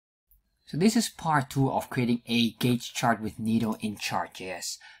So this is part 2 of creating a gauge chart with needle in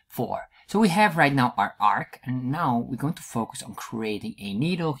chart.js 4. So we have right now our arc, and now we're going to focus on creating a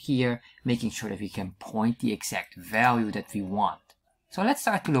needle here, making sure that we can point the exact value that we want. So let's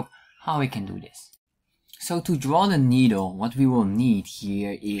start to look how we can do this. So to draw the needle, what we will need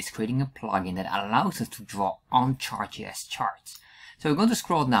here is creating a plugin that allows us to draw on chart.js charts. So we're going to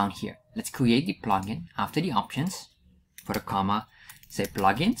scroll down here. Let's create the plugin. After the options, for the comma, say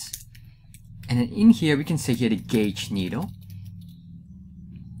plugins. And then in here, we can say here the gauge needle.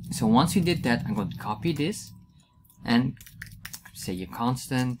 So once we did that, I'm going to copy this and say your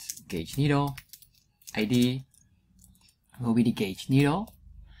constant gauge needle ID will be the gauge needle.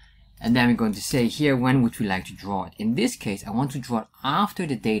 And then we're going to say here, when would we like to draw it? In this case, I want to draw it after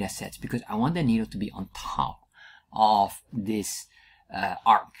the data sets because I want the needle to be on top of this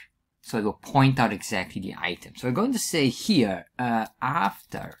arc. So it will point out exactly the item. So we're going to say here,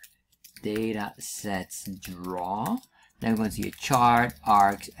 after data sets draw, then we're going to see a chart,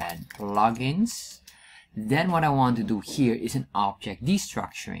 arcs, and plugins. Then what I want to do here is an object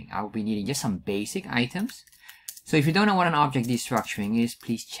destructuring. I will be needing just some basic items. So if you don't know what an object destructuring is,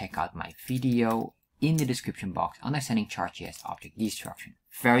 please check out my video in the description box, understanding chart.js object destructuring.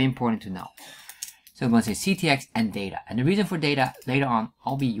 Very important to know. So I'm going to say ctx and data. And the reason for data, later on,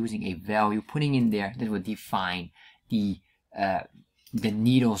 I'll be using a value, putting in there that will define the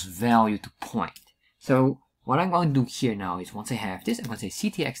needle's value to point. So what I'm going to do here now is, once I have this, I'm going to say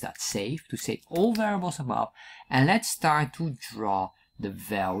ctx.save to save all variables above, and let's start to draw the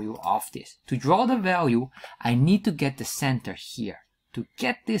value of this. To draw the value, I need to get the center here. To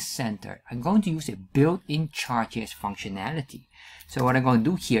get this center, I'm going to use a built-in chart.js functionality. So what I'm going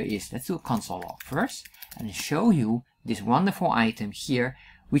to do here is, let's do a console log first and show you this wonderful item here,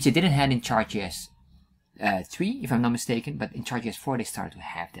 which I didn't have in chart.js 3, if I'm not mistaken, but in chart.js 4 they started to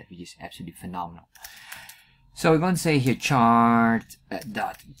have that, which is absolutely phenomenal. So we're going to say here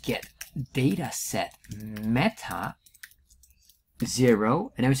chart.get dataset meta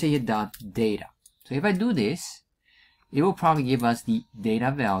 0, and then we say here .data. So if I do this, it will probably give us the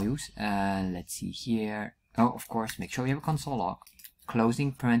data values. Let's see here. Oh, of course, make sure we have a console log.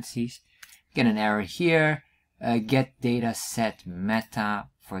 Closing parentheses. Get an error here. Get data set meta.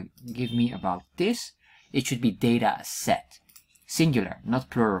 Forgive me about this. It should be data set. Singular, not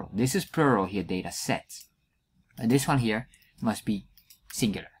plural. This is plural here, data sets. And this one here must be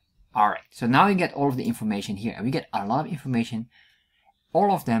singular. Alright, so now we get all of the information here. And we get a lot of information.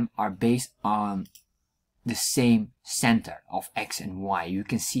 All of them are based on the same center of X and Y. You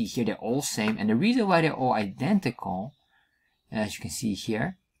can see here they're all same. And the reason why they're all identical, as you can see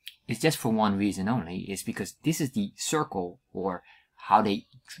here, is just for one reason only. Is because this is the circle, or how they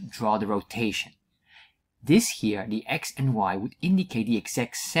draw the rotation. This here, the X and Y, would indicate the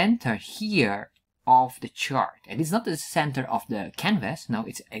exact center here of the chart. And it's not the center of the canvas. No,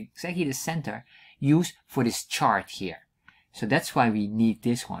 it's exactly the center used for this chart here. So that's why we need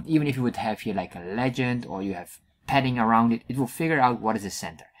this one. Even if you would have here like a legend, or you have padding around it, it will figure out what is the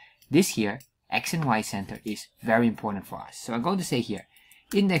center. This here, X and Y center, is very important for us. So I'm going to say here,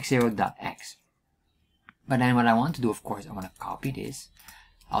 index0.x. But then what I want to do, of course, I want to copy this.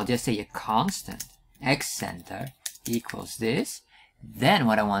 I'll just say a constant X center equals this. Then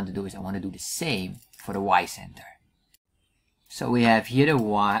what I want to do is I want to do the same for the Y center. So we have here the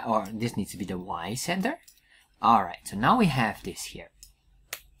Y, or this needs to be the Y center. Alright, so now we have this here.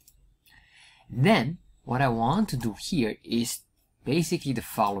 Then what I want to do here is basically the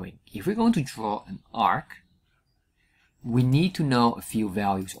following. If we're going to draw an arc, we need to know a few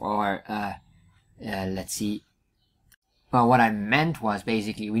values, or let's see. Well, what I meant was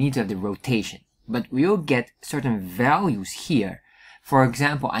basically we need to have the rotation, but we'll get certain values here. For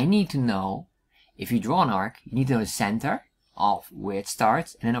example, I need to know, if you draw an arc, you need to know the center of where it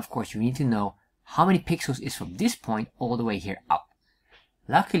starts, and then of course you need to know how many pixels is from this point all the way here up.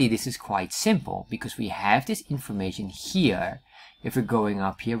 Luckily, this is quite simple because we have this information here. If we're going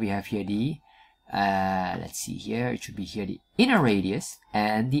up here, we have here the, let's see here, it should be here the inner radius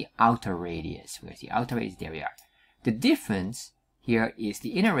and the outer radius. Where's the outer radius? There we are. The difference here is the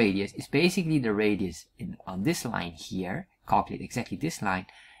inner radius is basically the radius on this line here, calculate exactly this line,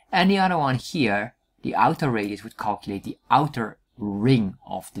 and the other one here, the outer radius, would calculate the outer ring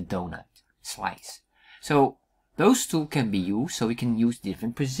of the donut slice. So those two can be used, so we can use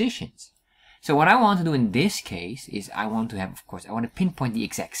different positions. So what I want to do in this case is I want to have, of course, I want to pinpoint the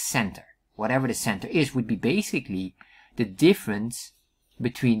exact center. Whatever the center is would be basically the difference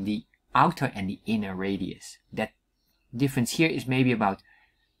between the outer and the inner radius. That difference here is maybe about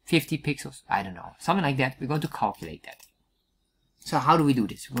 50 pixels. I don't know. Something like that. We're going to calculate that. So how do we do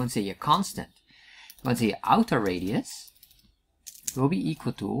this? We're going to say a constant. We're going to say outer radius will be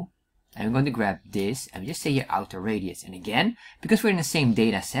equal to, and we're going to grab this and just say here outer radius. And again, because we're in the same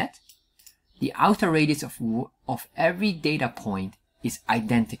data set, the outer radius of every data point is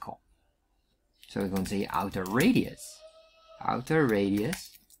identical. So we're going to say outer radius. Outer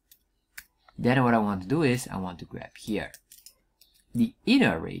radius. Then what I want to do is I want to grab here the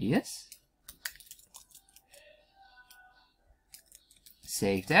inner radius.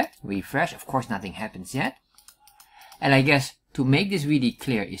 Save that, refresh. Of course, nothing happens yet. And I guess to make this really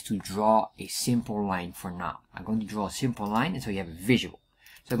clear is to draw a simple line for now. I'm going to draw a simple line, and so you have a visual.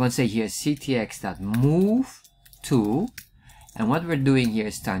 So I'm going to say here ctx.move to, and what we're doing here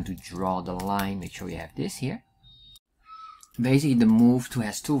is time to draw the line. Make sure we have this here. Basically, the move to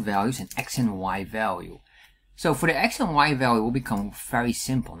has two values, an x and y value. So for the x and y value will become very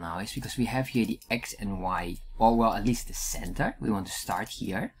simple now. It's because we have here the x and y, or well, at least the center. We want to start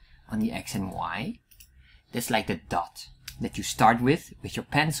here on the x and y. That's like the dot that you start with your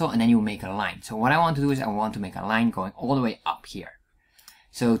pencil, and then you make a line. So what I want to do is I want to make a line going all the way up here.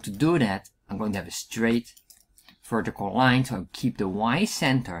 So to do that, I'm going to have a straight vertical line. So I keep the y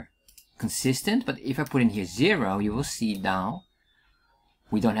center consistent, but if I put in here 0, you will see now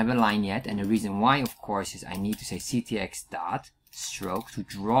we don't have a line yet, and the reason why, of course, is I need to say ctx dot stroke to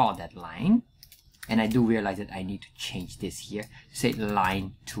draw that line, and I do realize that I need to change this here to say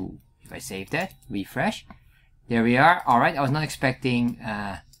line 2. If I save that, refresh, there we are. Alright, I was not expecting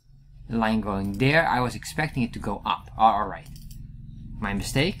the line going there, I was expecting it to go up. Alright, my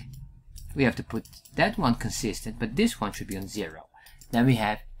mistake. We have to put that one consistent, but this one should be on 0. Then we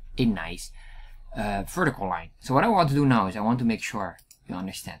have a nice vertical line. So what I want to do now is I want to make sure you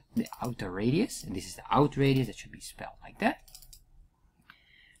understand the outer radius, and this is the outer radius. That should be spelled like that.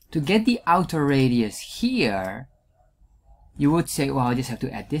 To get the outer radius here, you would say, well, I just have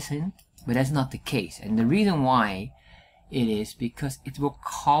to add this in, but that's not the case. And the reason why it is because it will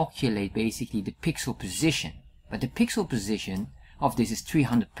calculate basically the pixel position, but the pixel position of this is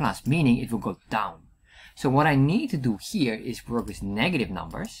 300 plus, meaning it will go down. So what I need to do here is work with negative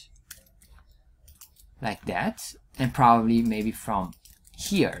numbers like that, and probably maybe from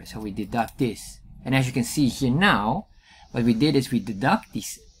here. So we deduct this, and as you can see here now, what we did is we deduct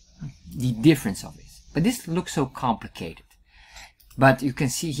the difference of it. But this looks so complicated. But you can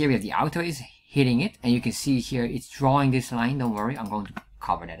see here we have the outer is hitting it, and you can see here it's drawing this line. Don't worry, I'm going to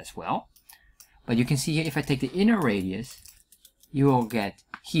cover that as well. But you can see here if I take the inner radius, you will get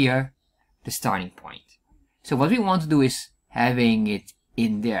here the starting point. So what we want to do is having it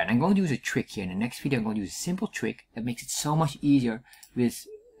in there, and I'm going to use a trick here. In the next video I'm going to use a simple trick that makes it so much easier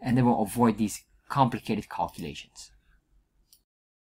and then we'll avoid these complicated calculations.